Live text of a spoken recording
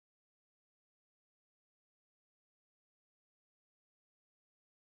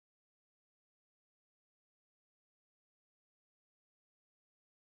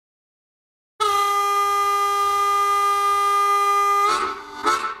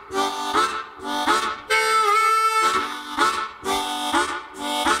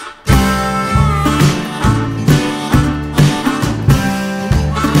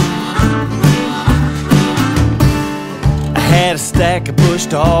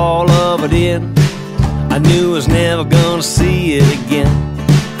cashed all of it in. I knew I was never gonna see it again.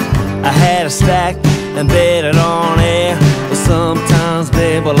 I had a stack and bet it on air, but sometimes,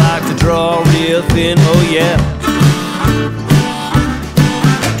 babe, I like to draw real thin, oh yeah.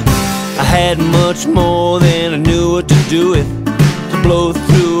 I had much more than I knew what to do with. To blow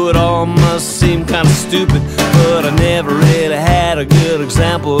through it all must seem kinda stupid, but I never really had a good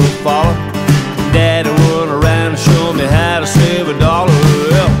example to follow. Daddy went around and showed me how to save a dollar,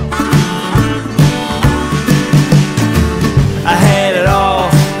 yeah. I had it all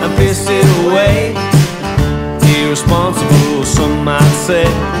and pissed it away. Irresponsible, some might say.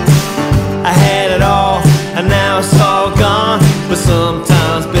 I had it all and now it's all gone, but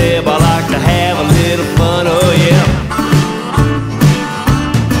sometimes, babe, I like to have a little fun, oh yeah.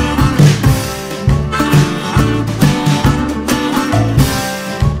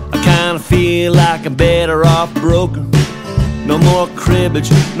 I kinda feel like I'm better off broken. No more cribbage,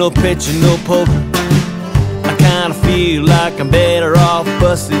 no pitching, no poker. I kinda feel like I'm better off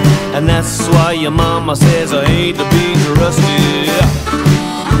busted, and that's why your mama says I ain't to be rusty, yeah.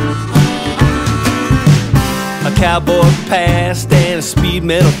 A cowboy past and a speed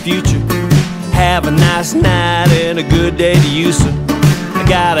metal future. Have a nice night and a good day to you, sir. I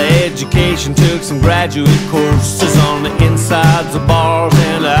got an education, took some graduate courses on the insides of bars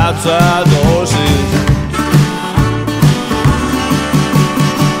and the outsides of horses.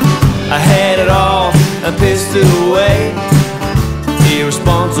 I had it all and pissed it away.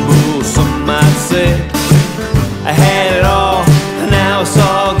 Irresponsible, some might say. I had it all and now it's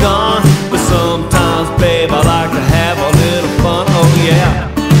all gone, but sometimes, babe, I like to have a little fun, oh yeah.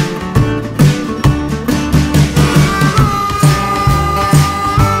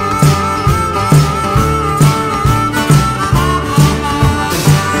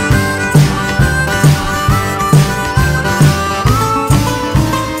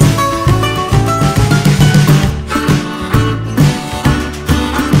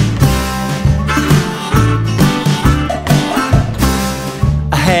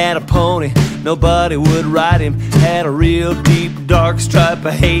 Had a pony, nobody would ride him. Had a real deep dark stripe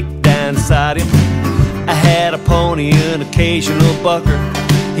of hate down inside him. I had a pony, an occasional bucker.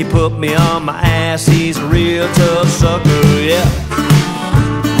 He put me on my ass, he's a real tough sucker, yeah.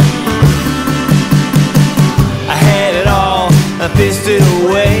 I had it all, I pissed it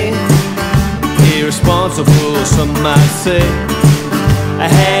away. Irresponsible, some might say.